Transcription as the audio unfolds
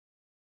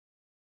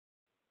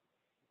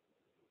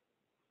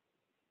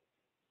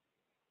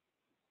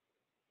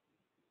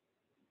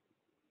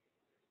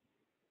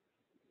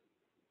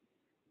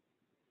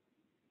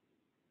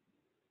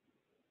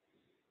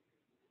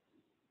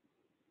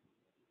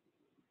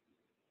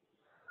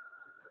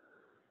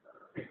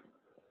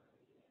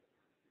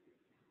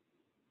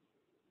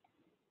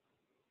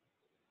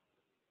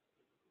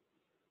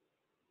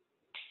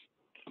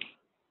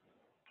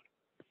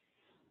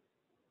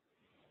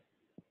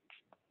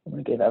I'm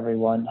going to give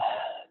everyone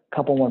a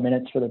couple more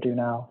minutes for the do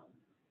now.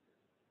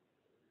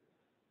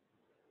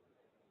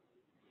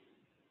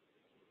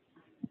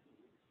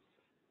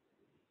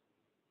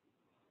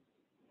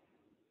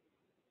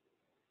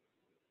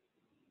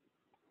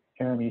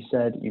 Aaron, you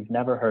said you've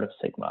never heard of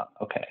sigma.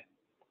 Okay.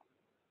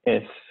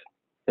 Is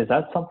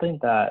that something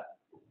that,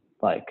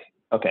 like,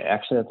 okay,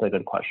 actually that's a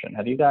good question.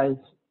 Do you guys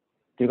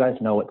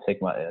know what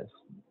sigma is?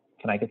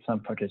 Can I get some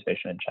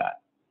participation in chat?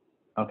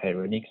 Okay,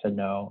 Renique said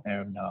no,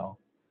 Aaron no.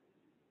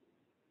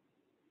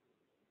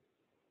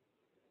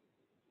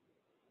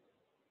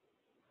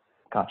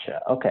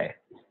 Gotcha, okay.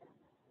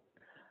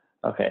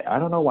 Okay, I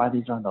don't know why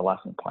these are on the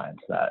lesson plans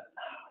that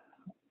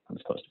I'm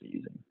supposed to be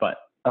using, but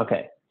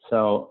okay,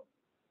 so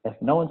if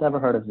no one's ever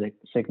heard of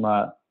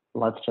sigma,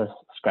 let's just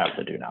scrap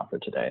the do now for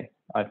today.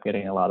 I'm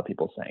getting a lot of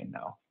people saying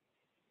no.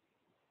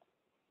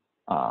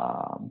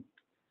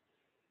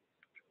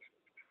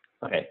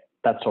 Okay,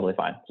 that's totally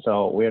fine.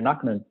 So we're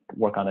not going to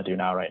work on the do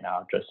now right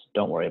now. Just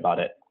don't worry about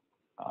it.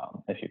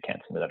 If you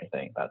can't submit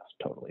anything, that's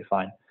totally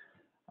fine.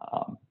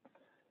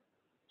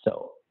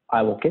 So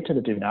I will get to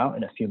the do now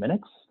in a few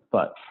minutes,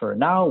 but for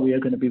now, we are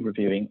going to be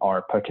reviewing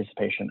our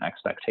participation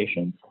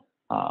expectations.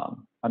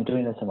 I'm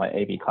doing this in my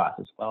AB class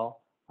as well.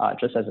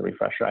 Just as a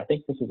refresher, I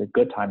think this is a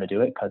good time to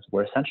do it because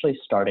we're essentially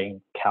starting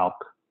Calc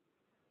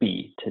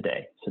B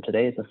today. So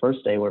today is the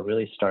first day we're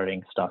really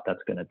starting stuff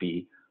that's going to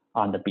be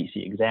on the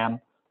BC exam,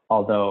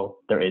 although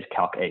there is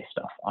Calc A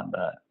stuff on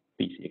the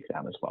BC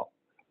exam as well.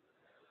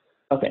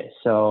 Okay,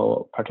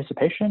 so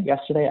participation.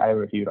 Yesterday I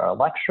reviewed our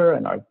lecture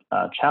and our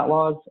chat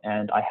logs,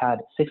 and I had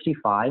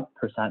 65%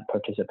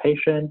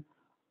 participation,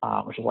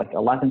 which is like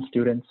 11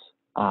 students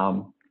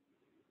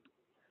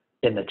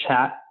in the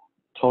chat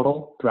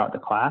total throughout the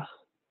class.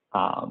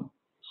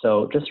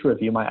 So just to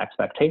review my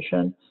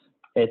expectation,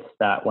 it's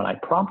that when I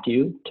prompt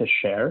you to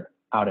share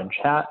out in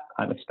chat,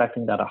 I'm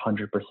expecting that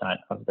 100%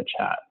 of the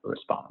chat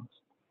responds.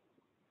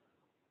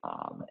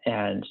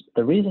 And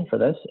the reason for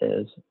this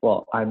is,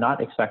 well, I'm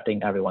not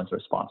expecting everyone's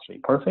response to be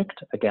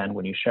perfect. Again,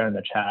 when you share in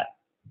the chat,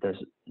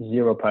 there's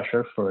zero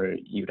pressure for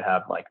you to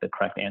have like the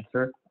correct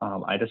answer.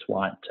 I just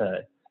want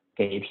to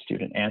gauge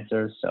student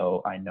answers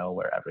so I know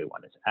where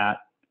everyone is at.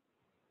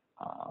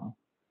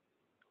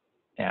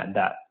 And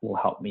that will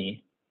help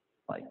me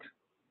like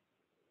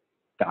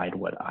guide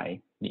what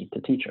I need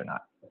to teach or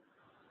not.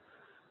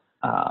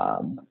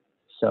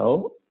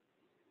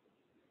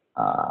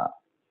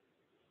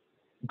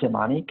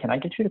 Damani, can I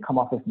get you to come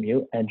off of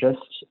mute and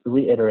just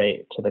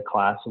reiterate to the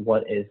class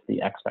what is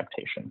the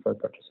expectation for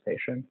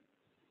participation?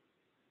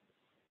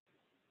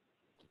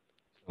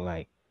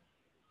 Like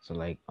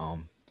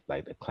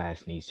the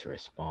class needs to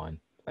respond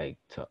like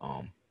to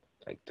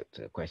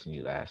the question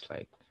you asked,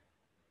 like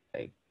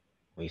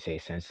when you say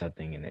send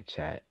something in the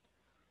chat,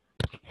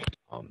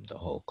 the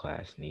whole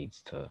class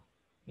needs to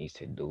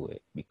do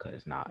it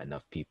because not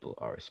enough people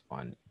are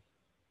responding.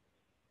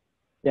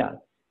 Yeah.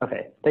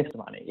 Okay. Thanks,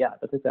 Damani. Yeah,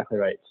 that's exactly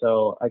right.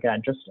 So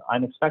again,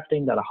 I'm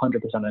expecting that 100%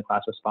 of the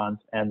class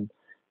responds, and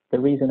the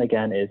reason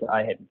again is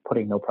I am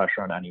putting no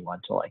pressure on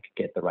anyone to like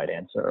get the right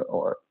answer,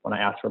 or when I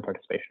ask for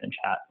participation in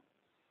chat,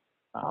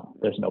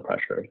 there's no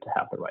pressure to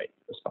have the right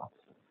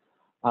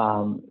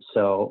response.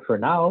 So for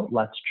now,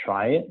 let's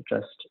try it,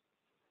 just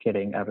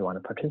getting everyone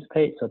to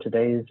participate. So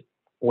today's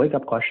wake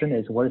up question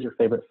is, what is your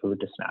favorite food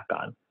to snack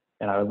on?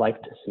 And I would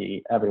like to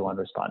see everyone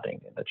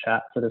responding in the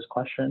chat for this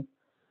question.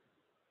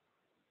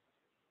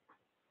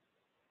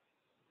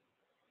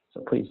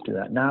 So please do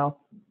that now.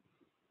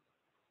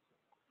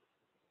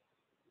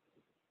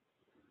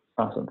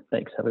 Awesome,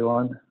 thanks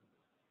everyone.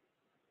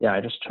 Yeah,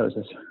 I just chose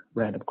this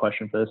random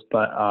question for this,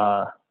 but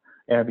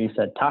Arab, you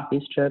said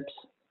Takis chips.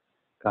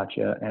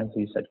 Gotcha.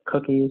 Ansley, you said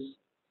cookies.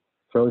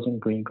 Frozen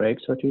green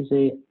grapes for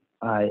Tuesday.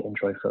 I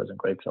enjoy frozen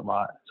grapes a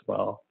lot as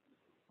well.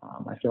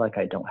 I feel like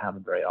I don't have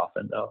them very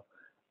often though.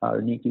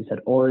 Niki said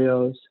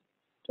Oreos.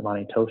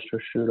 Devani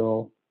toaster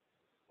strudel.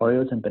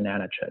 Oreos and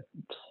banana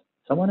chips.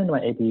 Someone in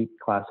my AP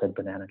class said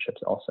banana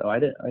chips also.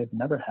 I've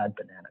never had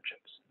banana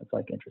chips. That's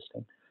like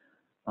interesting.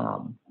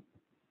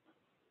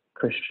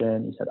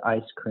 Christian, you said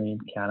ice cream.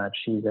 Kiana,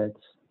 Cheez-Its.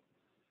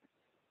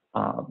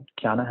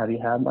 Kiana, have you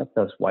had like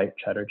those white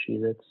cheddar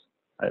Cheez-Its?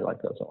 I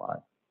like those a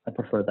lot. I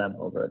prefer them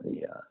over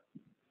the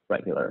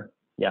regular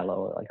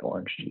yellow or like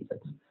orange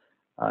Cheez-Its.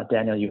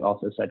 Daniel, you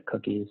also said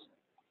cookies.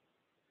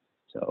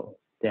 So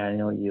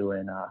Daniel, you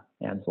and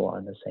Ansel are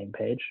on the same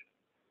page.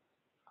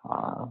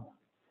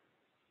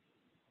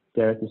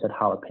 Derek, you said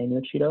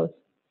jalapeno Cheetos.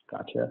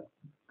 Gotcha.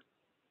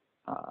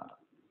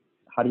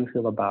 How do you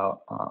feel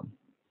about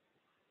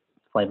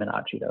Flamin'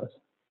 Hot Cheetos?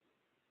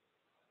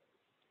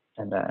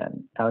 And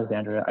then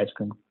Alexandria, ice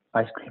cream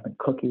and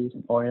cookies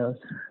and Oreos.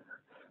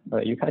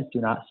 But you guys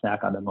do not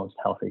snack on the most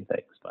healthy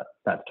things, but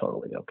that's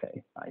totally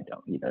okay. I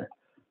don't either.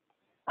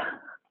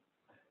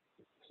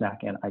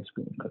 Snack and ice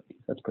cream and cookies.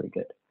 That's pretty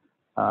good.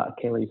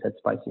 Kayla, you said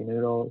spicy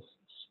noodles.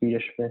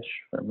 Swedish fish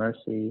for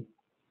Mercy.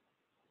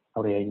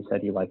 Aaliyah, you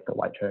said you like the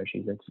white cheddar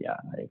Cheez-Its. Yeah,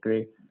 I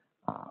agree.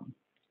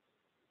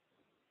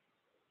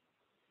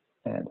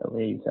 And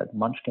Aaliyah, you said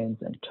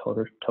munchkins and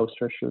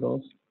toaster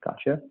strudels.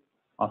 Gotcha.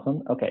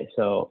 Awesome. Okay,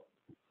 so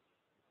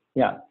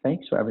yeah,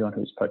 thanks for everyone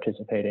who's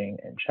participating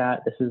in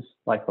chat. This is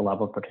like the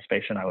level of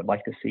participation I would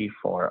like to see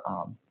for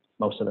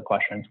most of the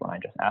questions when I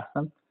just ask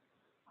them.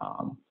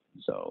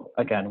 So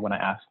again, when I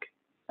ask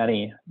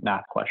any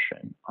math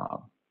question,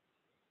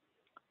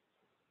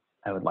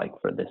 I would like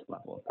for this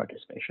level of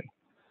participation.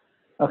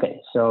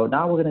 Okay, so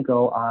now we're going to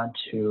go on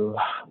to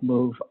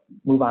move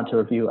on to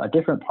review a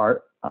different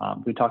part.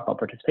 We talked about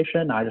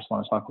participation. Now I just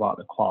want to talk about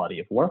the quality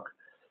of work.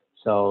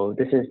 So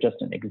this is just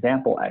an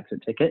example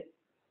exit ticket,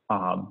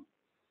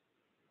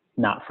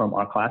 not from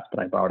our class, but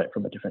I borrowed it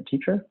from a different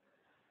teacher.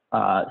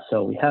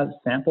 So we have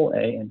sample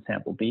A and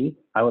sample B.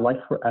 I would like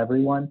for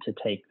everyone to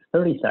take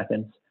 30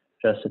 seconds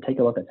just to take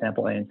a look at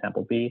sample A and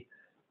sample B.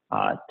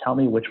 Tell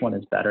me which one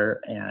is better,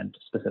 and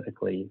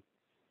specifically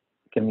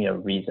give me a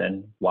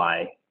reason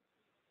why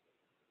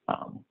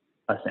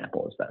a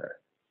sample is better.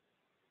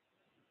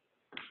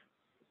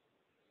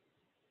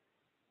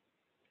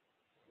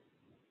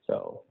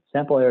 So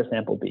sample A or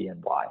sample B,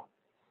 and why?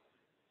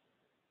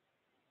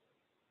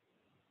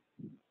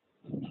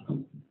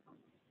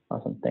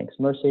 Awesome, thanks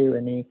Mercy,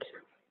 Renique.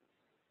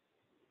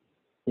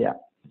 Yeah,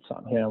 so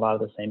I'm hearing a lot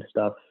of the same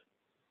stuff.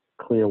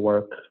 Clear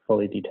work,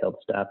 fully detailed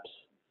steps,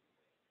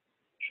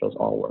 shows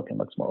all work and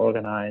looks more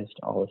organized,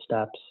 all the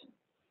steps.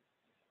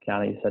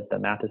 Kiana, you said the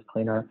math is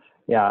cleaner.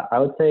 Yeah, I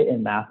would say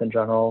in math in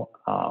general,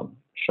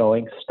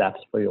 showing steps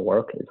for your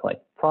work is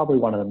like probably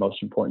one of the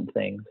most important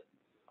things.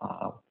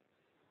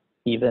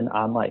 Even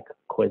on like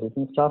quizzes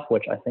and stuff,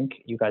 which I think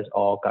you guys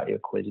all got your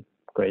quiz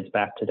grades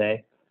back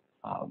today.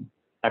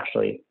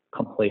 Actually,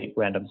 complete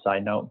random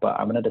side note, but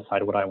I'm going to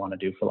decide what I want to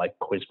do for like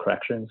quiz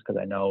corrections, because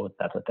I know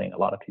that's a thing a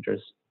lot of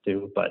teachers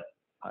do, but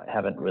I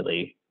haven't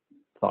really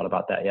thought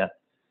about that yet.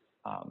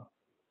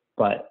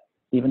 But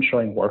even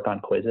showing work on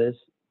quizzes,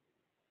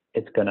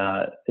 it's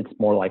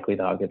more likely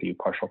that I'll give you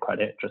partial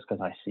credit just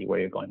because I see where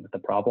you're going with the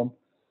problem,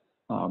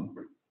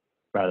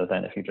 rather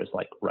than if you just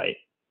like write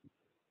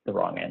the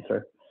wrong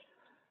answer.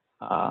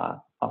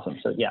 Awesome.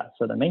 So yeah,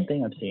 so the main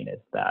thing I'm seeing is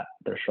that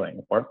they're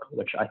showing work,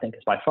 which I think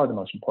is by far the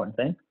most important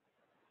thing.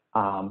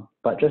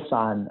 But just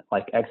on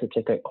like exit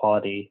ticket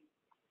quality,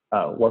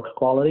 work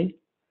quality,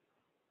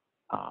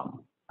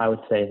 I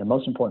would say the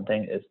most important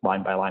thing is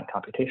line by line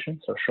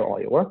computation. So show all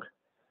your work,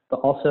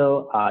 but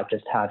also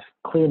just have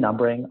clear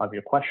numbering of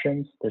your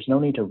questions. There's no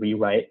need to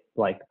rewrite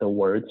like the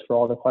words for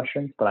all the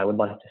questions, but I would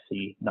like to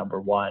see number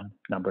 1,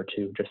 number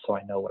 2, just so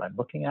I know what I'm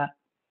looking at.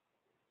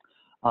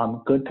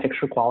 Good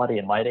picture quality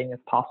and lighting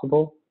if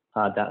possible.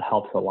 That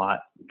helps a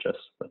lot just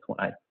with when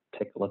I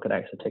take a look at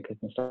exit tickets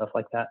and stuff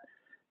like that.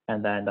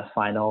 And then the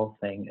final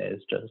thing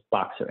is just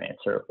box your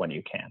answer when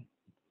you can.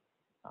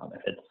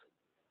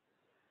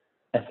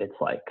 If it's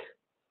like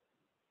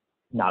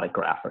not a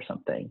graph or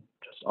something,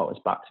 just always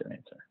box your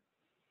answer.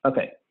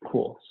 Okay,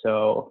 cool.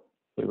 So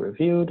we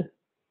reviewed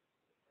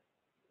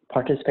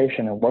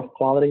participation and work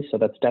quality. So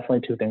that's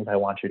definitely 2 things I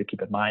want you to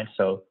keep in mind.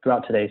 So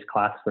throughout today's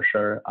class, for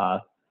sure,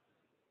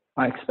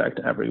 I expect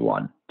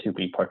everyone to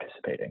be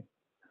participating.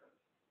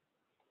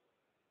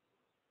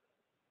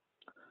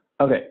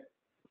 Okay,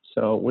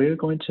 so we're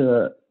going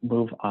to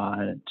move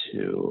on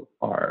to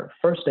our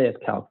first day of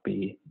Calc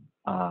B.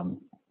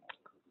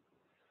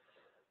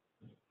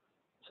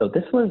 So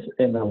this was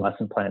in the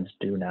lesson plans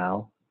due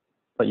now,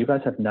 but you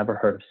guys have never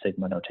heard of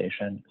sigma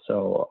notation.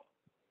 So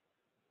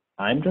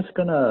I'm just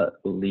gonna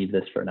leave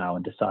this for now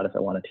and decide if I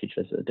want to teach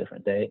this a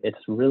different day. It's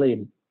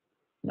really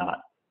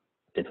not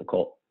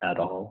difficult at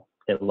all.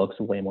 It looks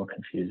way more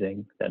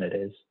confusing than it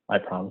is. I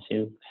promise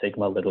you,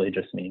 sigma literally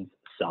just means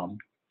sum.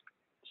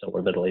 So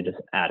we're literally just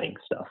adding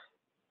stuff.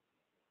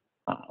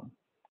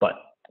 But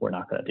we're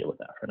not going to deal with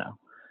that for now.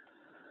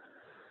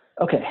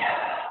 Okay.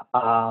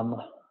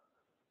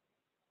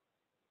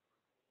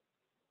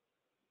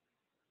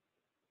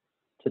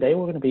 Today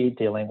we're going to be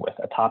dealing with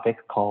a topic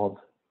called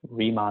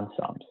Riemann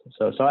sums.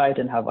 So sorry I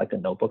didn't have like a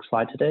notebook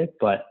slide today,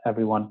 but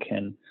everyone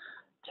can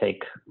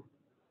take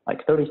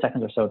like 30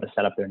 seconds or so to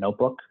set up their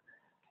notebook.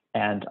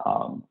 And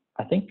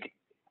I think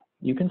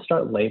you can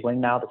start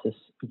labeling now. This is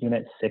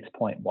unit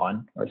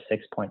 6.1 or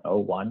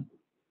 6.01,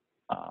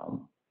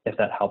 if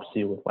that helps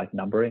you with like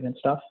numbering and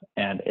stuff.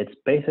 And it's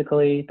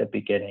basically the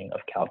beginning of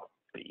Calc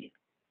B.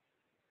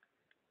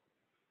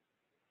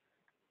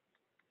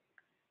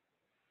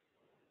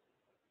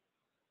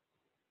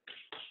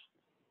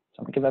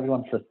 So I'm gonna give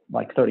everyone for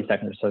like 30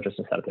 seconds or so just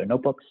to set up their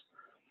notebooks.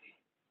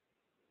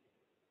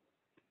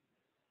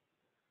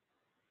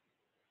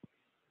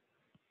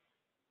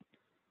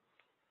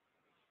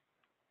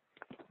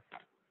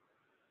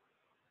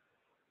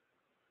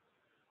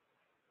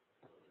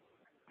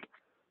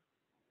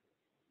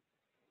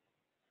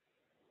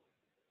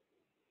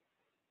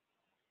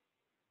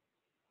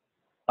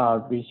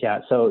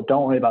 Yeah, so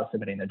don't worry about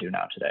submitting the due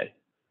now today.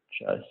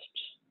 Just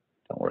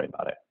don't worry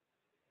about it.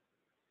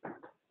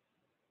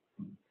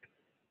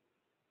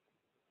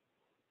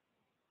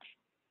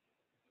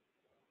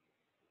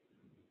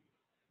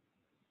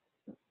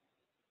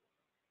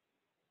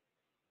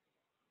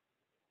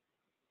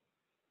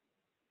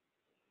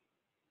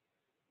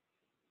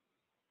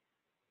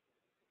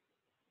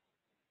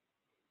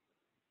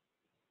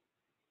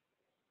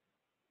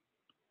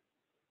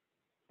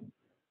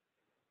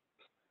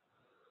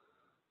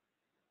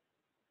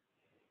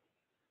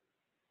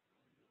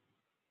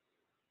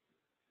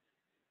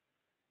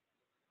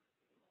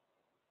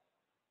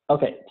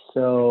 Okay,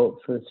 so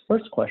for this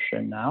first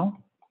question now,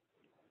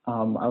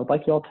 I would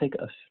like you all to take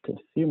a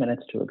few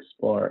minutes to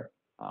explore,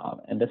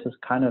 and this is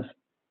kind of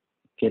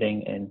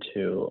getting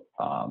into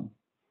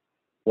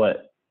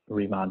what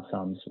Riemann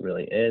sums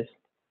really is.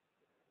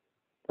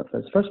 But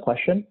for this first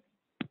question,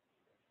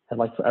 I'd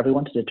like for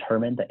everyone to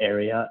determine the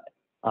area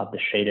of the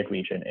shaded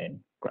region in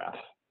graph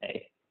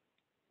A.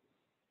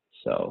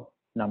 So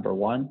number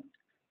one,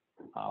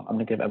 I'm going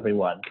to give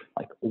everyone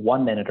like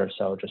 1 minute or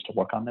so just to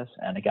work on this.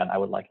 And again, I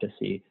would like to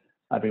see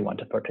everyone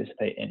to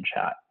participate in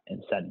chat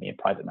and send me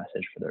a private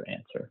message for their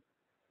answer.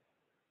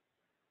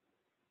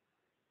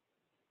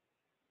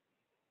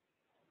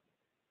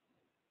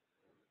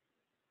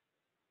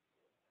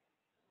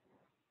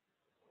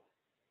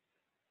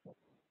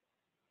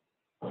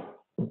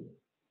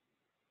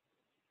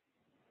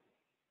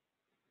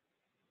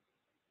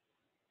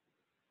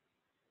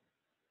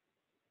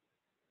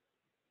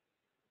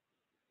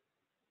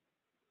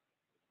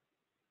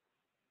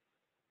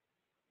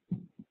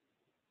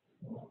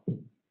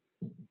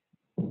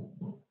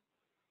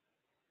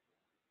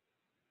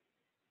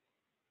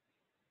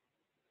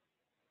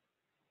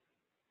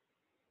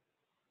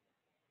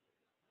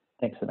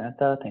 Thanks,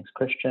 Samantha. Thanks,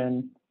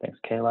 Christian. Thanks,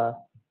 Kayla.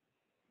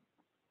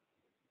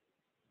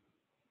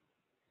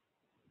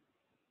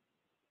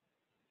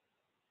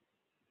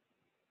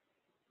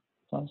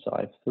 So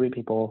I have 3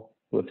 people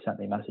who have sent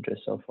me messages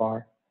so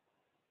far.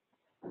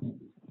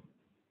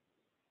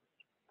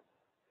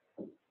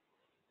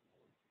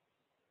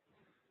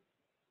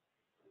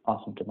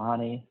 Awesome,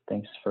 Damani.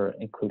 Thanks for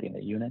including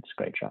the units.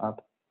 Great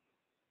job.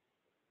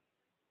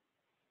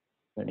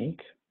 Unique.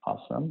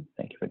 Awesome.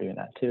 Thank you for doing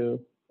that too.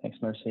 Thanks,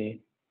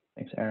 Mercy.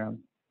 Thanks, Aram.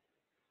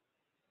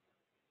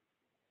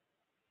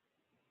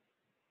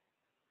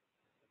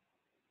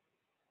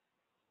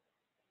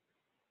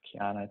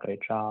 Kiana, great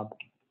job.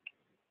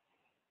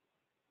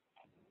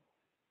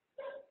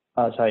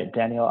 Sorry,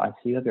 Daniel, I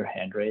see you have your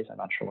hand raised. I'm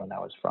not sure when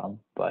that was from,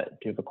 but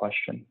do you have a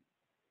question?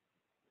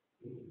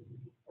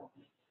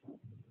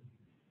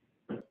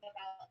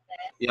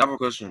 Yeah, I have a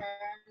question.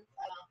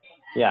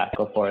 Yeah,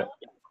 go for it.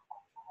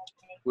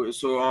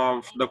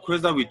 So the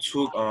quiz that we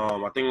took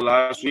I think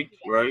last week,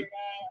 right?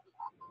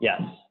 Yes.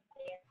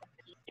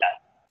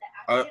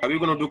 Are we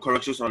gonna do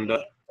corrections on that?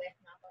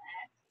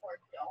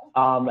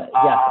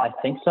 Yes, I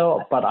think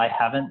so, but I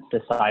haven't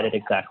decided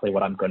exactly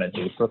what I'm going to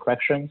do for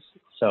corrections.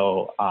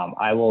 So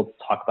I will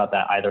talk about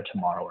that either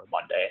tomorrow or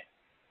Monday.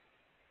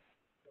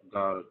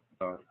 Got it.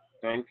 Got it.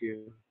 Thank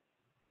you.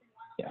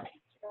 Yeah.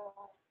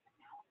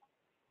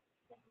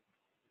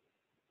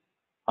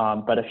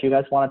 But if you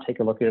guys want to take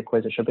a look at your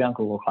quiz, it should be on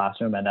Google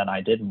Classroom, and then I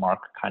did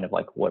mark kind of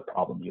like which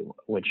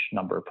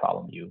number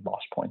problem you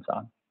lost points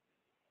on.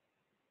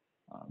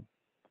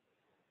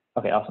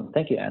 Okay, awesome.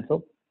 Thank you,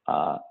 Ansel.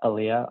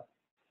 Aaliyah,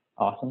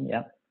 awesome.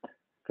 Yeah,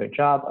 great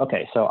job.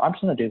 Okay, so I'm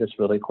just going to do this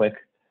really quick.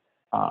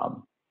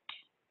 I'm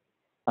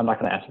not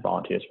going to ask for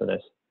volunteers for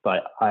this,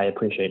 but I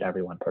appreciate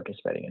everyone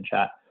participating in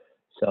chat.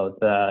 So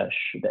the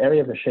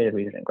area of the shaded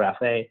region in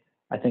graph A,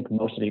 I think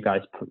most of you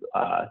guys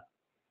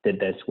did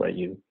this where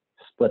you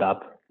split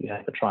up, you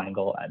have a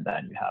triangle, and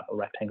then you have a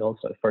rectangle.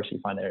 So first you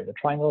find the area of the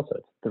triangle, so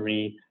it's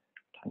 3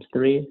 times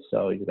 3.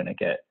 So you're going to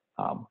get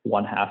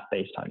 1/2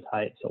 base times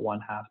height. So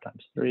 1/2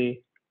 times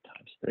 3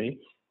 times 3,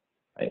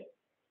 right?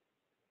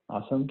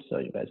 Awesome. So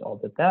you guys all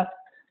did that.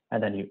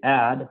 And then you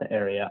add the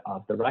area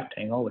of the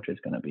rectangle, which is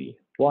going to be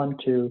 1,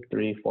 2,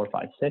 3, 4,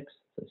 5, 6.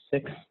 So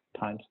 6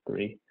 times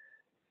 3.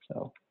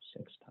 So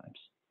 6 times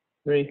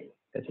 3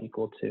 is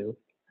equal to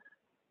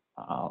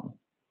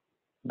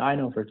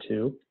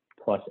 9/2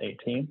 plus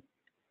 18,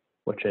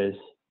 which is,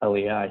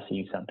 Aaliyah, I see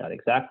you sent that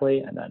exactly.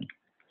 And then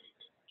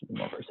to be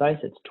more precise,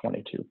 it's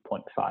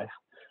 22.5.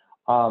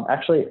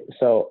 Actually,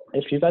 so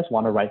if you guys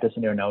want to write this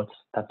in your notes,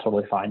 that's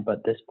totally fine.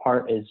 But this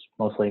part is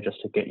mostly just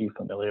to get you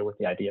familiar with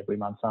the idea of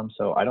Riemann sum.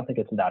 So I don't think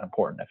it's that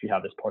important if you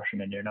have this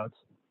portion in your notes.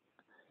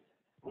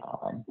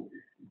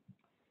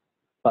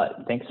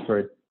 But thanks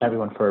for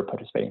everyone for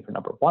participating for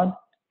number 1.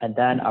 And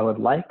then I would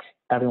like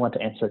everyone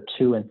to answer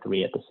 2 and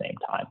 3 at the same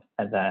time.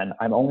 And then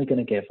I'm only going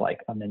to give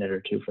like a minute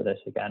or 2 for this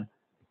again.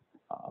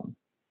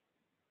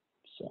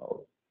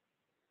 So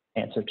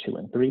answer 2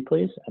 and 3,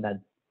 please, and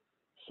then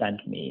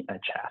send me a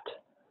chat.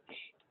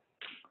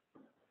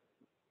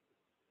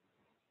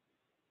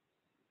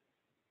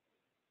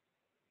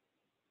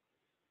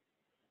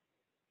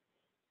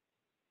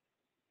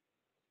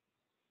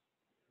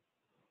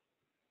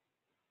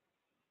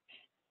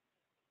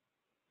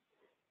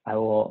 I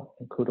will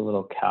include a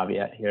little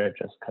caveat here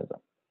just because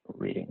I'm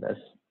reading this.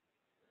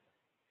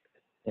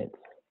 It's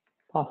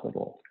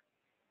possible.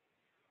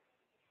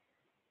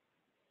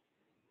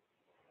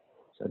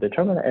 So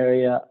determine the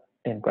area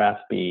in graph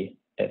B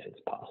if it's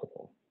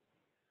possible.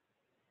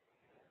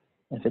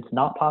 If it's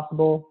not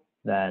possible,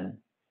 then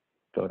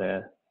go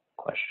to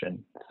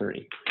question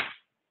 3.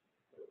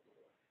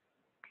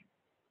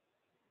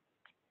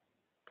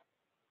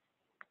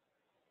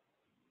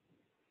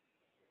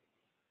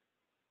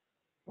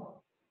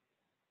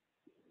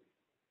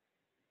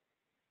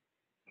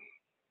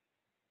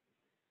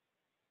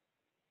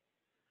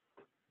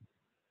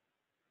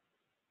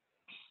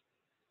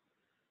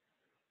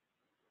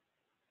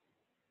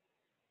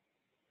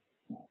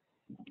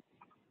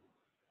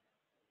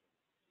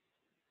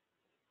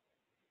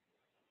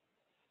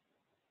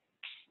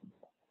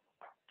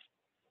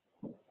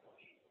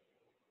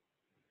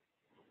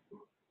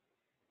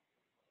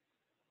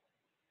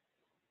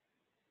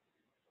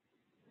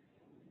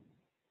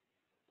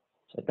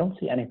 So I don't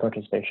see any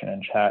participation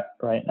in chat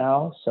right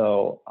now.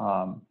 So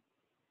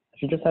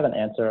if you just have an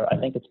answer, I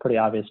think it's pretty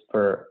obvious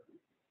for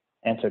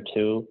answer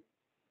 2,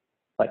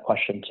 like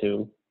question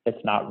 2,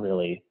 it's not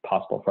really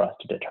possible for us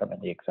to determine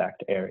the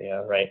exact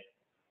area, right?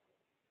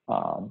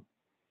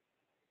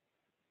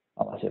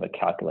 Unless you have a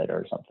calculator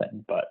or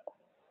something, but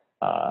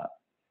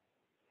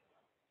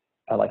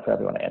I'd like for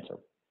everyone to answer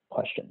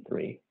question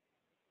 3.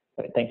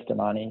 Great, thanks,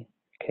 Damani,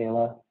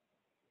 Kayla,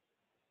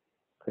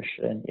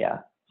 Christian, yeah,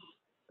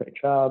 great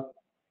job.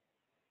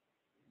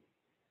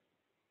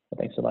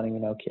 Thanks for letting me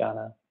know,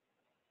 Kiana.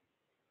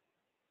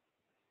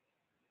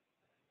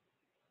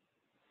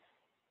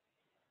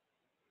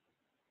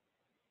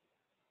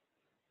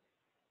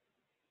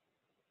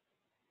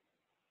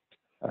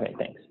 Okay,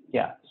 thanks.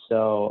 Yeah,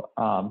 so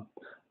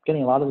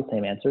getting a lot of the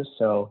same answers.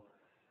 So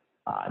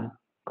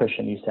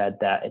Christian, you said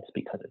that it's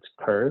because it's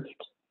curved.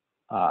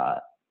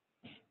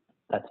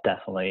 That's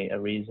definitely a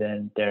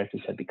reason. Derek,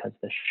 you said because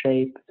the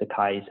shape.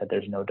 Zakai, you said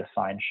there's no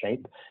defined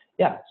shape.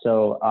 Yeah,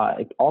 so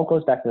it all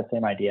goes back to the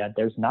same idea.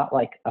 There's not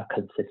like a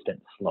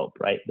consistent slope,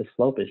 right? The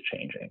slope is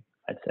changing,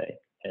 I'd say,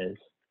 is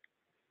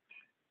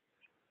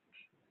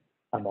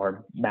a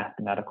more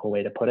mathematical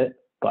way to put it.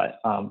 But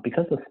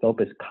because the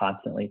slope is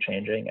constantly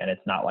changing, and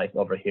it's not like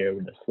over here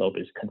where the slope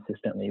is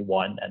consistently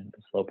 1 and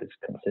the slope is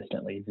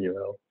consistently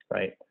 0,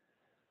 right?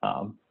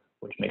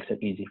 Which makes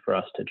it easy for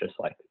us to just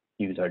like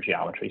use our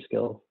geometry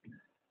skills.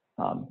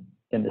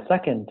 In the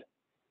second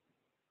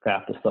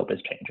graph, the slope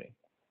is changing.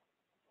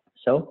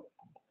 So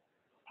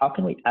how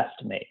can we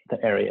estimate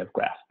the area of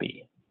graph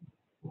B?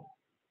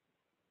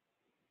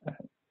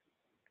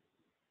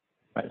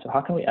 Right, so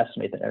how can we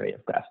estimate the area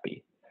of graph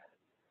B?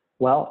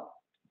 Well,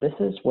 this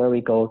is where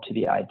we go to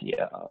the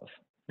idea of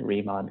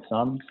Riemann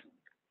sums.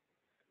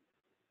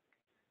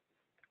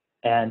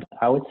 And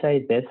I would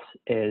say this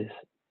is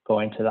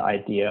going to the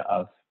idea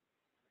of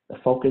the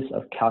focus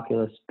of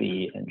calculus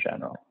B in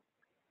general.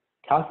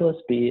 Calculus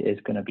B is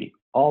going to be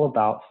all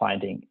about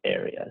finding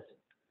areas.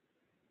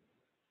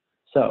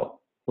 So,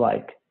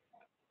 like,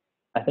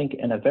 I think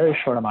in a very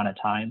short amount of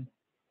time,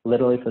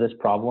 literally for this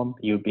problem,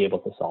 you would be able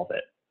to solve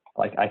it.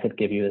 Like, I could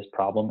give you this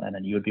problem, and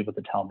then you would be able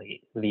to tell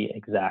me the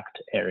exact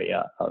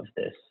area of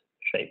this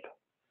shape,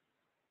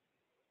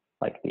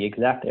 like the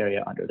exact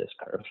area under this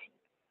curve.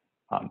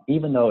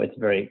 Even though it's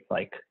very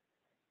like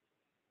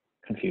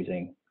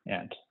confusing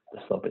and the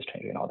slope is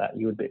changing and all that,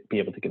 you would be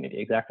able to give me the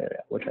exact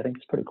area, which I think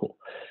is pretty cool.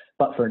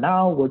 But for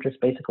now, we're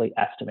just basically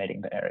estimating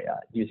the area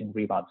using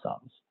Riemann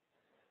sums.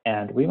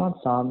 And Riemann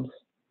sums,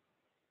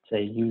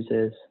 say,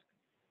 uses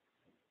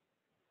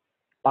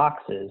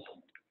boxes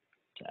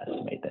to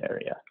estimate the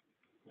area.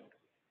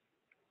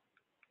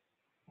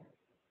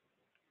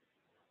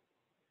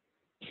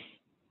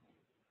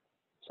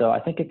 So I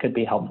think it could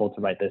be helpful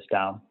to write this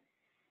down.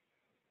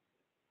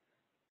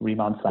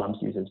 Riemann sums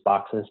uses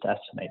boxes to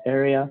estimate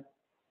area.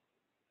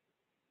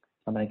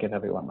 I'm going to give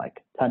everyone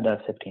like 10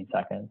 to 15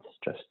 seconds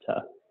just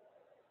to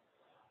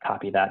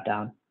copy that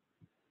down.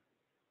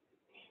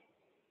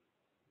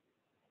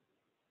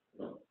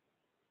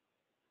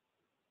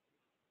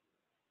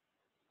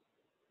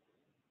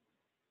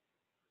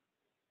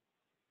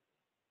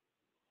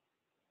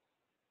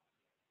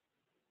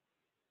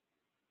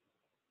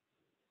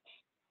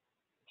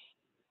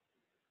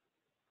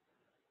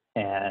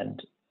 And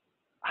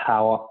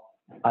how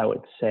I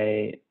would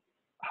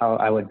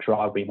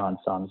draw Riemann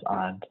sums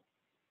on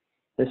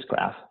this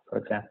graph, for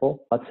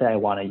example. Let's say I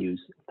want to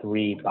use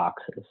 3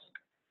 boxes.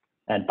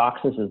 And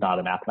boxes is not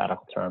a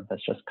mathematical term,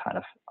 that's just kind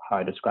of how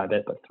I describe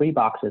it, but 3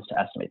 boxes to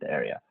estimate the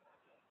area.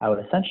 I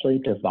would essentially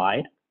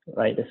divide,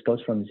 right? This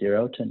goes from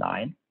 0 to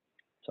 9.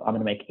 So I'm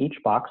going to make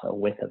each box a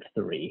width of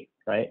 3,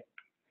 right?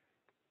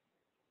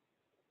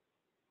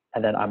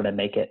 And then I'm going to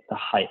make it the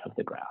height of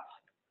the graph.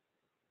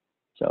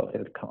 So it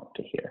would come up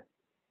to here.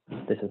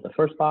 This is the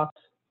first box.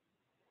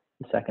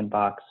 The second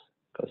box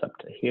goes up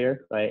to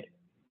here, right?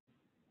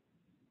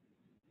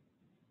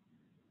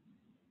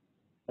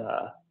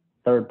 The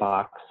third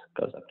box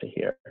goes up to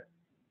here.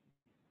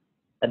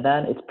 And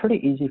then it's pretty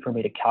easy for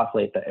me to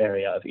calculate the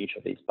area of each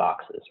of these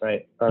boxes,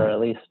 right? Or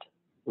at least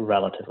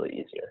relatively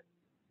easier.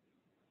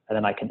 And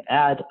then I can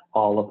add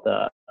all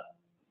the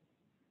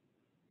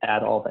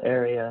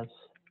areas.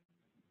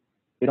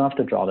 You don't have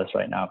to draw this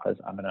right now because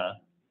I'm going to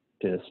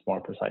do this more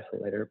precisely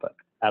later, but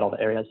add all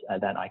the areas,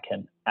 and then I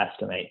can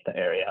estimate the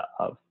area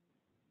of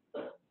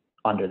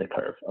under the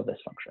curve of this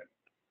function.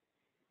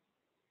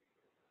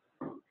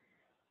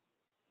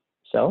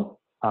 So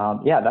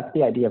yeah, that's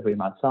the idea of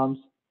Riemann sums.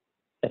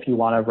 If you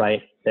want to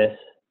write this,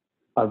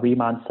 a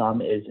Riemann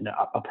sum is an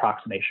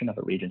approximation of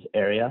a region's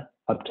area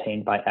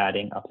obtained by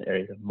adding up the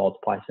areas of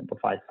multiply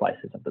simplified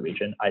slices of the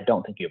region. I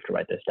don't think you have to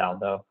write this down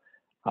though.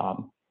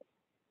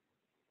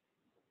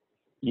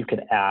 You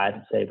could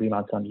add, say,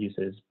 Riemann sum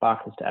uses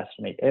boxes to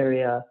estimate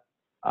area.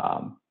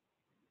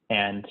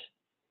 And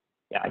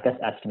yeah, I guess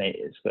estimate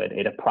is good.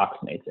 It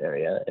approximates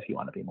area if you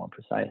want to be more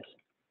precise.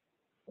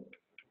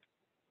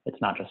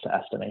 It's not just an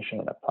estimation,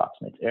 it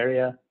approximates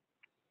area.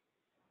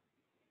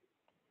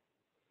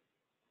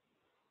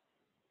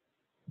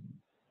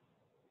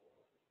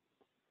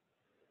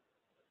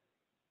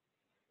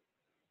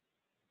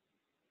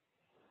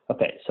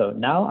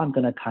 now I'm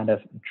going to kind of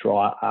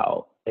draw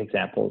out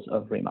examples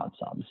of Riemann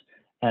sums.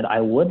 And I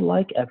would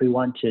like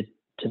everyone to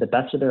the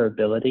best of their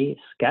ability,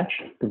 sketch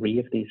 3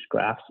 of these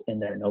graphs in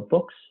their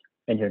notebooks,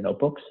 in your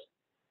notebooks.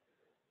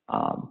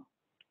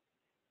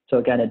 So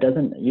again,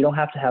 you don't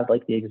have to have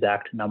like the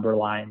exact number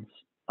lines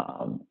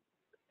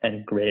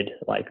and grid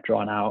like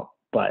drawn out,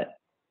 but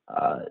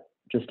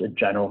just a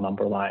general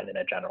number line and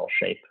a general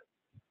shape.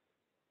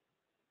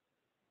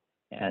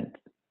 And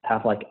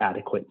have like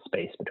adequate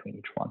space between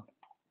each one.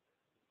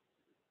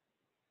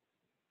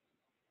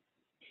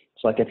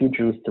 So like if you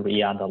drew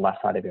 3 on the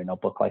left side of your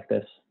notebook like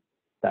this,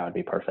 that would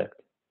be perfect.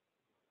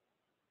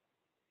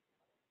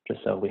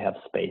 Just so we have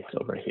space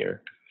over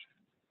here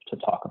to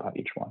talk about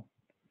each one.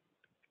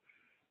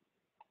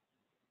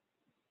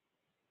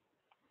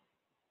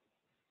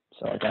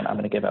 So again, I'm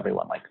going to give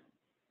everyone like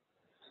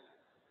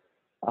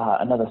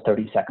another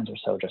 30 seconds or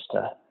so just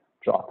to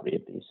draw 3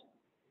 of these.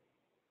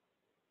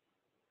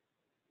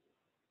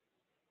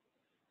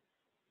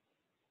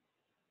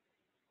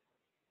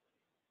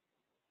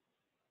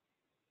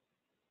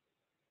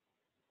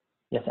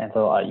 Yes,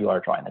 Ansel, you are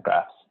drawing the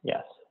graphs,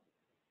 yes.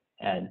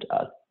 And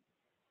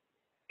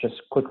just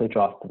quickly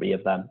draw 3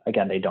 of them.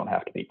 Again, they don't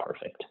have to be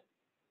perfect.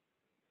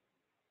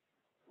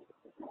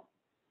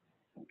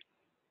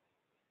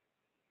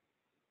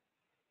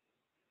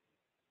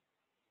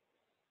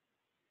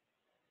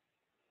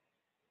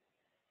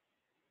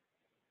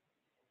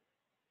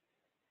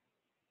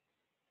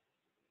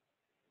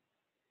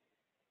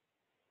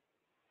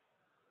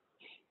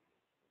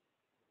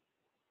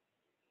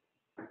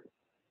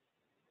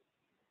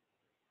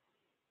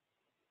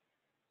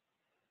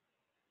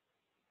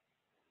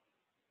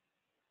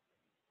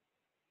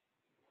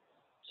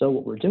 So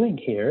what we're doing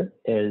here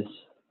is,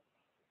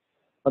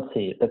 let's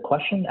see, the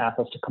question asks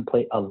us to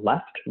complete a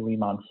left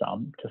Riemann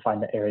sum to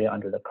find the area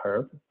under the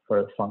curve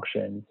for the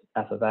functions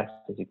f of x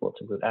is equal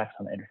to root x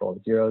on the interval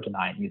of 0 to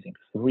 9 using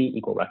 3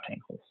 equal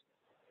rectangles.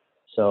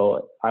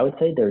 So I would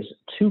say there's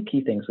 2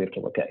 key things we have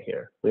to look at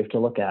here. We have to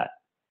look at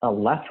a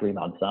left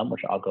Riemann sum,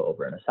 which I'll go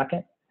over in a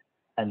second,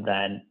 and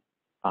then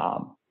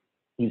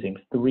using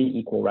 3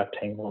 equal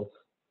rectangles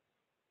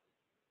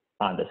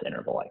on this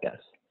interval, I guess.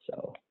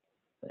 So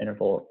the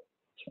interval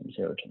is from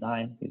 0 to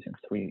 9 using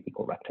 3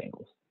 equal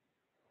rectangles.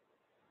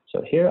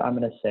 So here I'm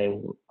going to say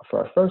for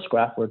our first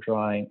graph, we're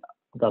drawing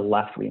the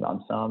left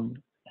Riemann sum,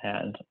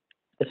 and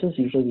this is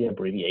usually the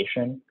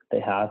abbreviation they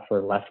have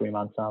for left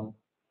Riemann sum,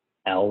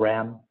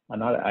 LRAM.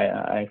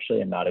 I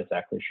actually am not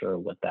exactly sure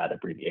what that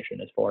abbreviation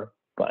is for,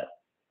 but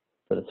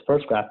for this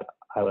first graph,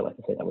 I would like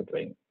to say that we're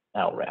doing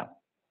LRAM,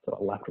 so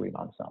a left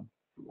Riemann sum.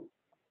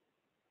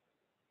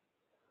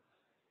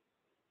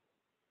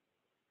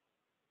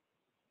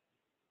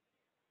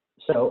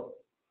 So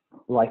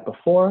like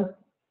before,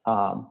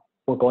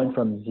 we're going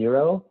from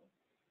 0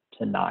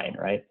 to 9,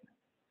 right?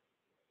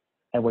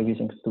 And we're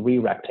using 3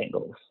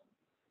 rectangles.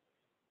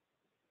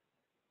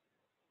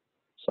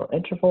 So our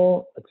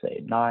interval, let's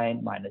say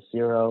 9 minus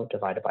 0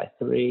 divided by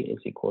 3 is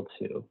equal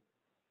to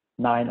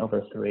 9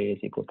 over 3 is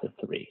equal to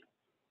 3.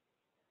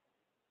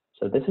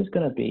 So this is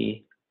going to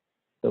be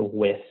the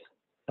width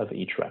of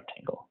each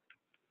rectangle,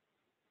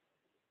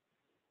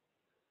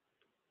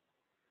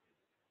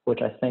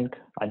 which I think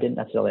I didn't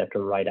necessarily have to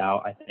write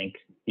out. I think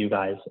you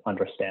guys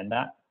understand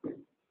that.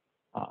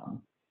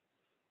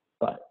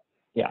 But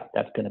yeah,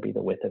 that's going to be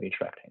the width of each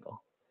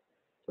rectangle.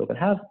 So we can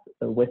have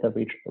the width of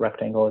each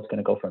rectangle is going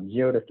to go from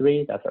 0 to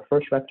 3. That's our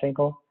first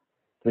rectangle.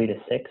 3 to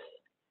 6.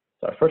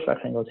 So our first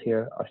rectangle is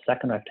here. Our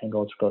second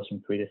rectangle goes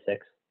from 3 to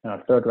 6. And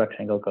our third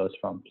rectangle goes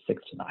from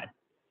 6 to 9,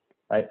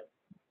 right?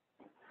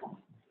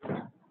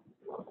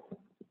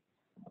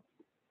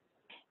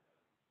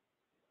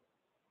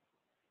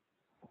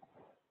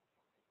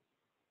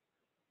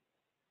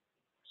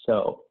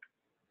 So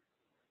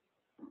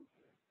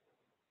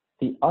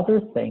the other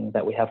thing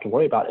that we have to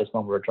worry about is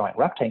when we're drawing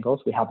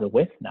rectangles, we have the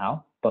width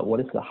now, but what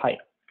is the height?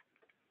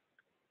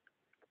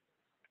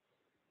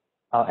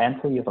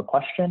 Ansel, you have a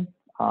question?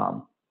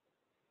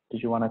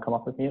 Did you want to come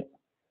up with mute?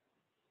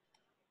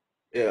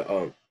 Yeah,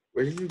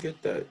 where did you get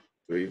that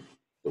 3?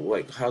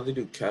 Like, how did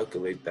you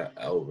calculate that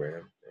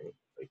LRAM thing?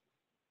 Like,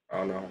 I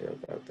don't know how you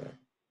got that.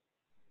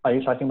 Are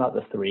you talking about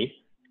the 3?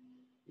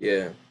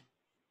 Yeah.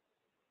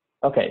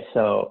 Okay,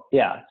 so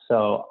yeah,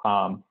 so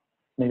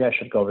maybe I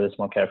should go over this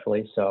more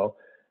carefully. So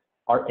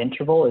our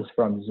interval is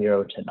from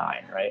 0 to 9,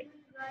 right?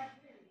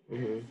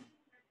 Mm-hmm.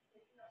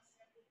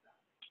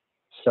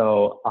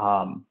 So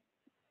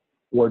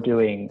we're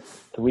doing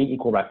 3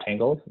 equal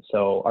rectangles.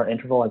 So our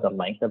interval has a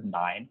length of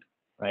 9,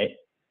 right?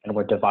 And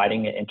we're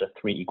dividing it into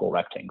 3 equal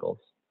rectangles.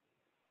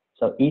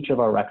 So each of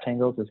our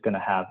rectangles is going to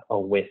have a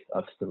width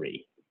of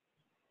 3.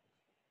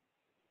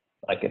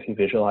 Like if you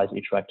visualize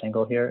each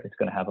rectangle here, it's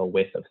going to have a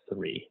width of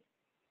 3,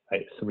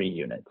 right? 3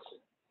 units.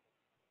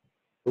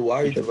 But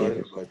why are you dividing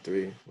it by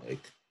 3?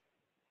 Like,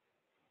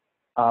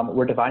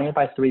 we're dividing it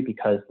by 3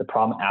 because the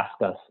problem asks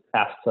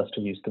us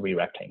to use 3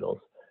 rectangles.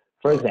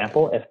 For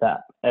example, if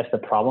the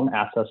problem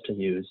asks us to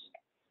use,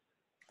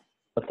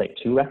 let's say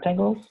 2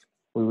 rectangles,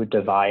 we would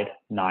divide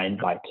 9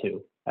 by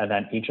 2. and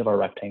then each of our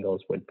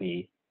rectangles would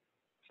be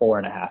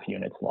 4.5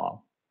 units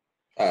long.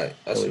 All right.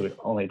 So we would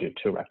only do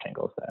 2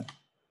 rectangles then.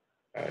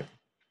 All right.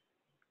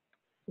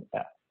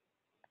 Yeah.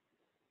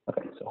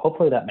 Okay, so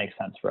hopefully that makes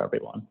sense for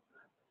everyone.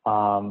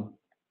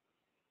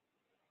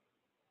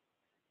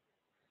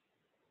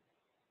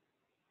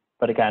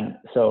 But again,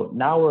 so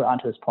now we're on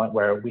to this point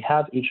where we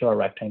have each of our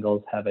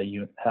rectangles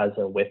has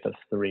a width of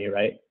 3,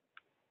 right?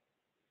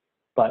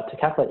 But to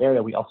calculate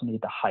area, we also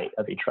need the height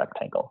of each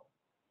rectangle.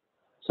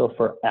 So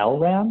for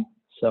LRAM,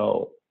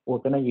 so we're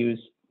going to use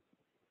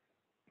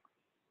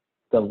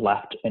the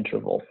left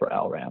interval for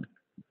LRAM.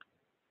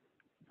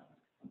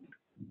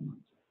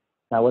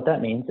 Now what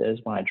that means is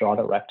when I draw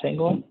the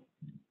rectangle,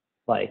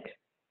 like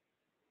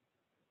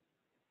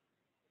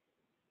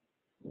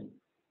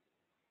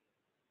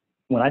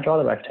when I draw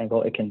the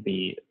rectangle, it can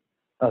be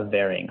a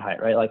varying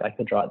height, right? Like I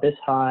could draw it this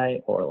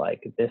high, or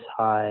like this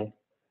high,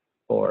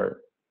 or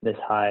this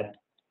high.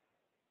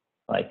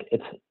 Like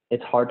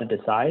it's hard to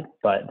decide,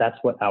 but that's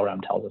what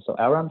LRAM tells us. So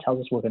LRAM tells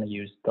us we're going to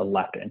use the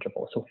left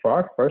interval. So for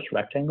our first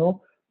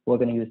rectangle, we're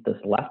going to use this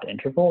left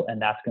interval,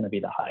 and that's going to be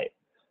the height.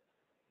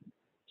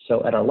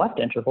 So at our left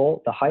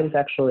interval, the height is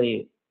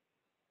actually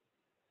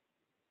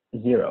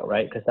 0,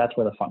 right? Because that's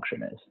where the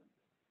function is.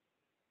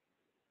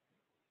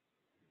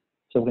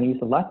 So we're going to use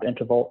the left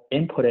interval,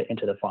 input it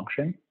into the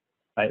function,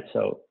 right?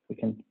 So we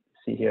can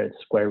see here it's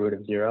square root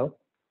of 0.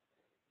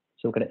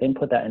 So we're going to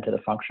input that into the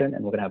function,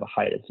 and we're going to have a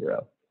height of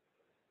 0.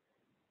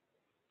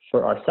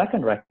 For our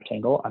second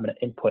rectangle, I'm going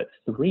to input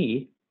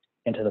 3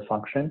 into the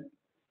function,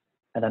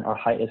 and then our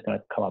height is going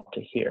to come up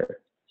to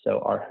here. So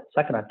our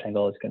second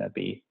rectangle is going to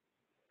be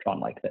drawn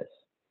like this.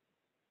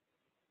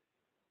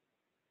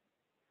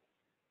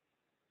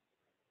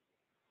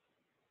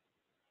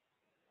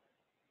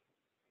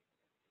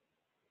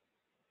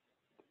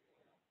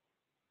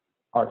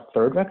 Our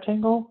third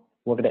rectangle,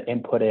 we're going to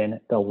input in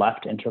the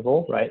left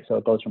interval, right? So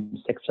it goes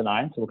from 6 to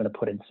 9, so we're going to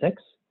put in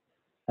 6,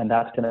 and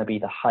that's going to be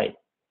the height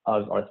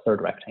of our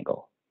third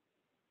rectangle.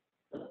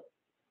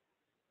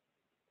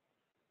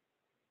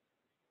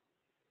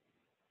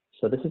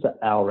 So this is an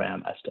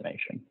LRAM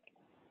estimation.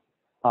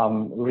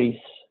 Reese,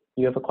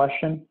 you have a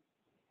question?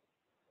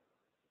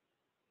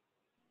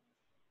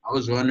 I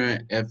was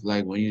wondering if,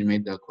 like, when you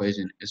made the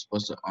equation, it's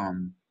supposed to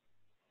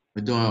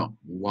we're doing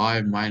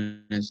y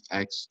minus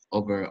x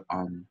over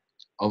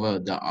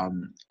the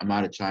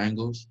amount of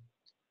triangles,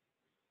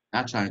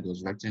 not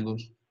triangles,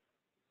 rectangles.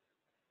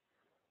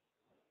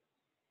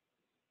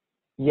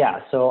 Yeah,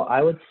 so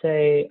I would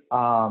say,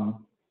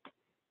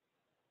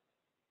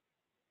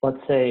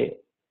 let's say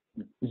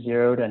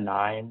 0 to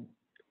 9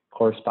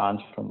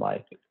 corresponds from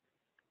like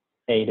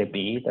A to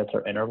B, that's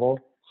our interval.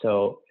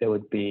 So it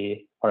would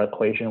be, our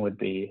equation would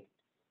be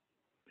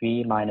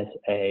B minus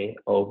A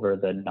over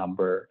the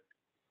number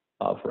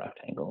of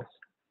rectangles.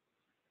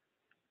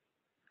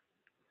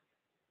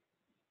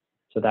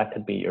 So that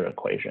could be your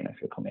equation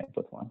if you're coming up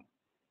with one.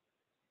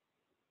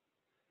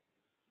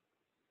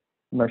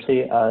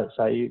 Mercy,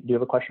 sorry, do you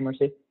have a question,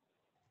 Mercy?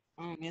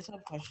 Yes, I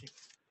have a question.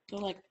 So,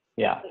 like,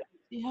 Yeah.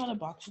 see how the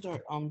boxes are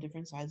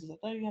different sizes? I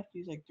thought you have to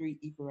use like 3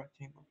 equal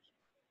rectangles.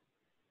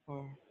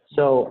 Or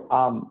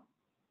So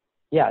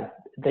yeah,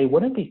 they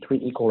wouldn't be 3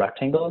 equal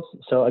rectangles.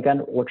 So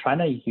again, we're trying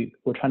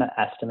to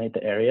estimate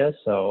the area.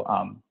 So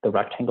the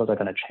rectangles are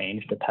going to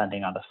change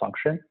depending on the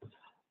function.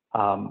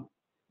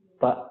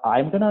 But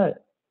I'm going to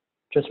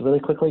just really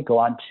quickly go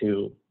on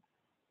to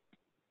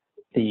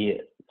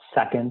the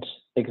second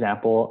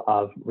example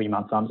of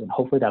Riemann sums, and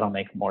hopefully that'll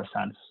make more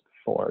sense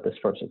for this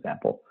first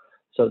example.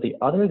 So the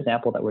other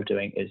example that we're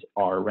doing is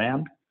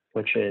RRAM,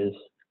 which is,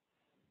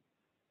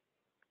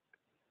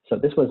 so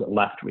this was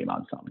left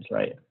Riemann sums,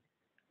 right?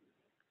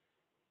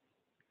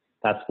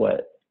 That's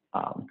what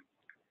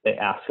they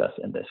ask us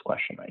in this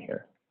question right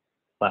here,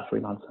 left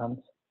Riemann sums.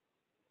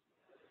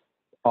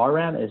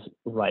 RRAM is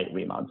right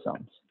Riemann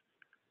sums.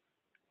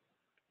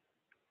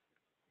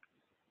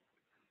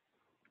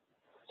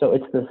 So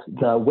it's this,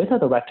 the width of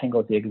the rectangle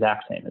is the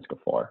exact same as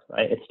before,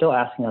 right? It's still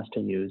asking us to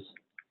use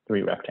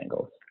 3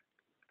 rectangles.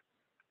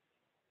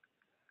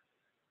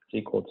 It's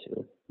equal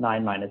to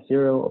 9 minus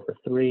 0 over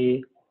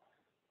 3.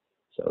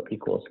 So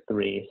equals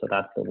 3. So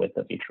that's the width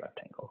of each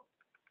rectangle.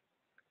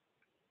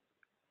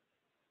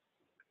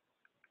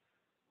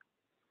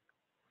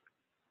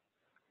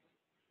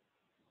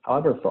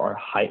 However, for our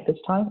height this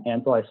time,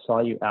 Ansel, I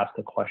saw you ask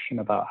a question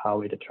about how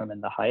we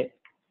determine the height.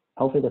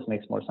 Hopefully this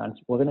makes more sense.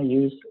 We're going to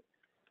use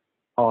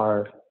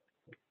our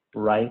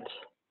right,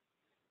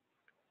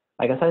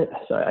 I guess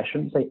sorry, I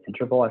shouldn't say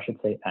interval, I should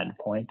say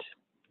endpoint.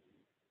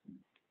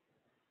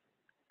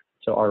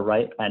 So our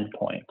right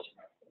endpoint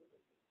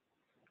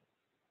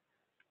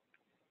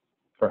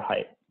for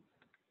height.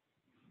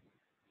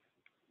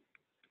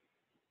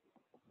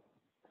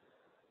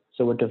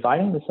 So we're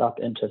dividing this up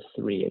into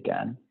 3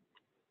 again,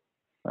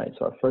 right?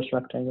 So our first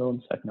rectangle,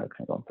 and second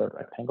rectangle, and third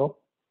rectangle.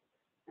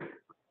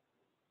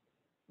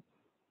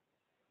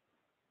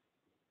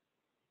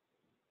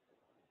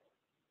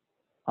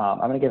 I'm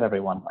going to give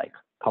everyone like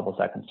a couple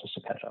seconds just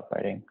to catch up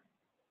writing.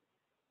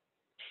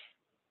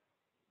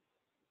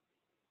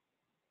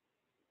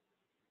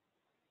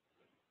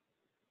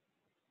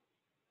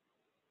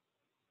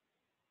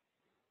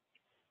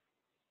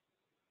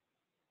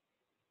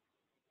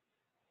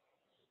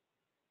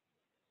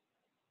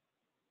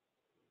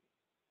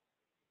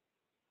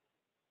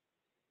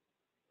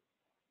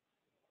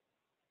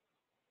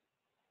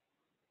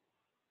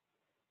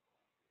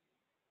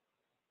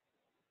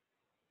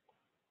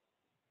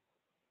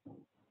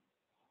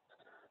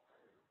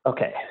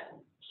 Okay,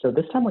 so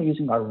this time we're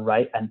using our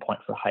right endpoint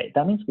for height.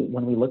 That means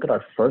when we look at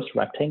our first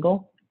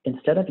rectangle,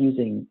 instead of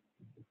using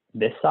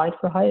this side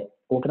for height,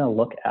 we're going to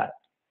look at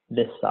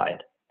this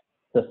side,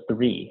 the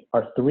 3.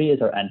 Our 3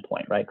 is our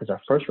endpoint, right? Because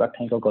our first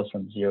rectangle goes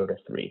from 0 to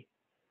 3.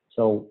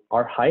 So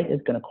our height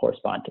is going to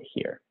correspond to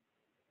here,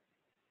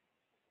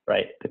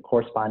 right? The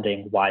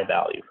corresponding y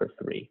value for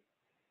 3.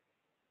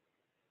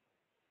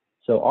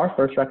 So our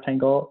first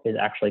rectangle is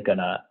actually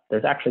gonna,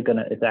 it's actually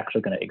gonna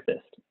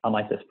exist,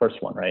 unlike this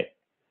first one, right?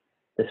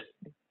 This,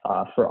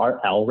 for our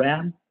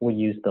LRAM, we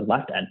use the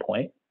left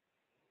endpoint,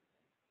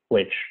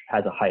 which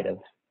has a height of,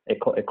 it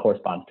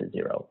corresponds to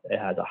 0. It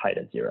has a height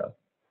of 0.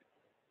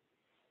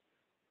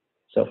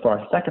 So for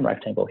our second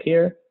rectangle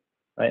here,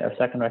 right, our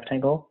second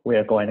rectangle, we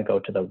are going to go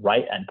to the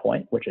right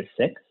endpoint, which is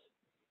 6.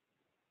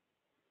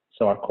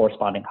 So our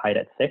corresponding height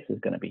at 6 is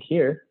going to be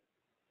here.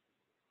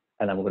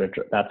 And then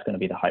that's going to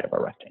be the height of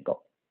our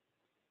rectangle.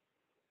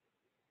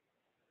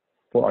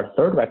 For our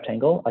third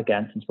rectangle,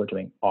 again, since we're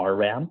doing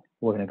RRAM,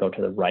 we're going to go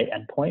to the right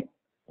endpoint,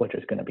 which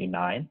is going to be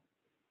 9.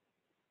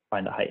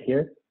 Find the height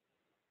here.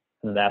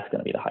 And that's going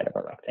to be the height of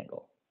our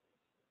rectangle.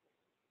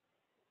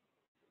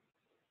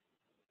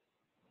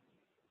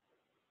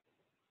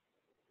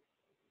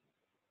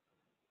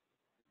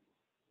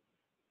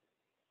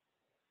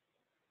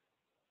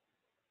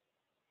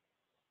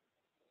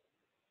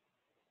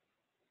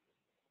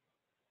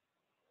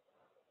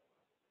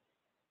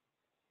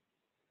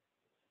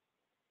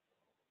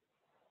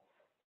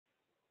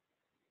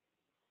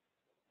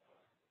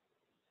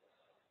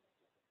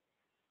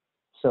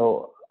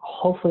 So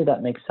hopefully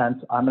that makes sense.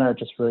 I'm going to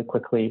just really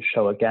quickly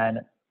show again.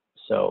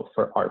 So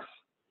for our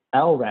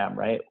LRAM,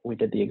 right, we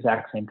did the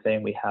exact same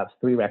thing. We have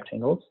 3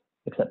 rectangles,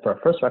 except for our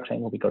first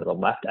rectangle, we go to the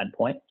left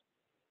endpoint.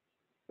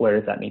 Where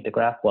does that meet the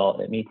graph? Well,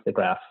 it meets the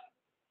graph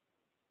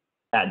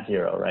at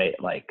 0, right?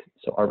 Like,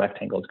 so our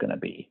rectangle is going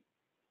to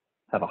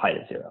have a height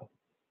of 0.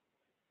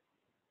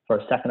 For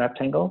our second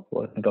rectangle,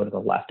 we're going to go to the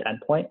left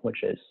endpoint,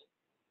 which is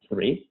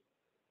 3.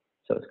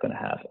 So it's going to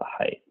have a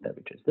height that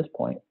reaches this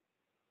point.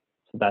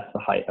 So that's the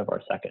height of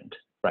our second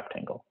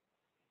rectangle.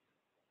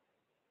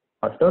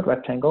 Our third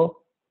rectangle,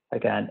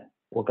 again,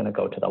 we're going to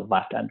go to the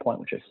left endpoint,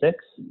 which is 6.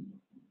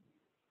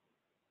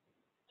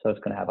 So it's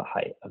going to have a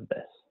height of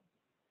this.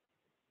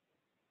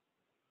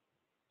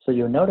 So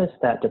you'll notice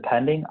that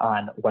depending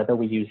on whether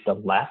we use the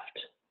left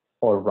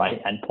or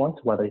right endpoints,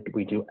 whether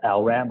we do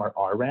LRAM or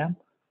RRAM,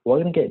 we're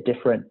going to get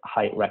different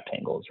height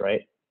rectangles,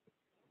 right?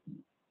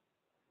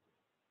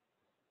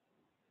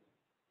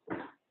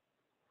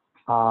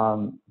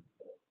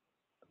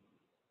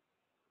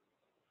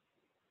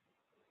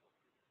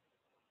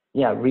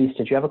 Yeah, Reese,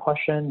 did you have a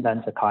question?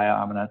 Then Sakaya,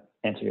 I'm going to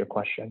answer your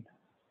question.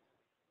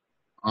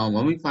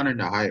 When we find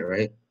the height,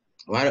 right?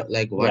 Why don't we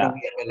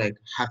ever like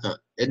have to?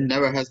 It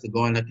never has to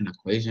go in like an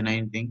equation or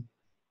anything.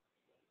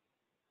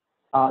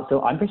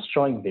 So I'm just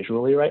showing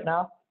visually right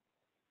now,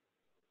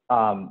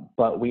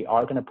 but we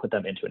are going to put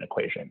them into an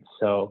equation.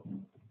 So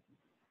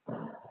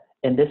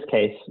in this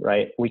case,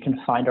 right, we can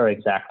find our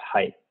exact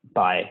height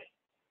by,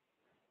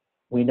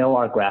 we know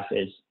our graph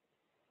is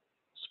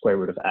square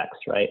root of x,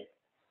 right?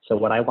 So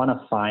when I want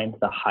to find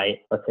the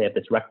height, let's say of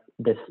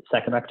this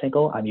second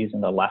rectangle, I'm using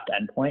the left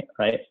endpoint,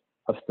 right,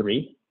 of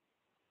 3.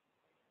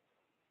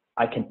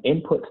 I can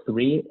input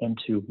 3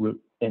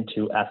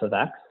 into f of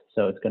x.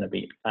 So it's going to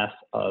be f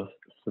of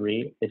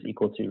 3 is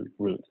equal to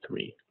root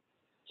 3.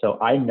 So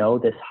I know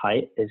this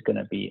height is going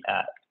to be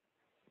at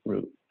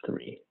root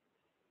 3.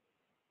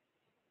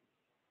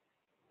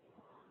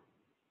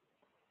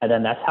 And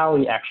then that's how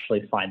we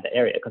actually find the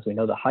area, because we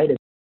know the height is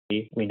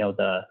 3, we know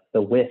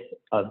the width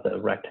of the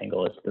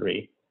rectangle is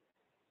 3.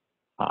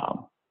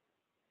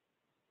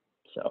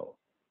 So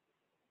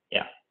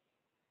yeah,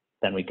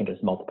 then we can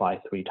just multiply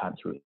 3 times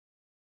root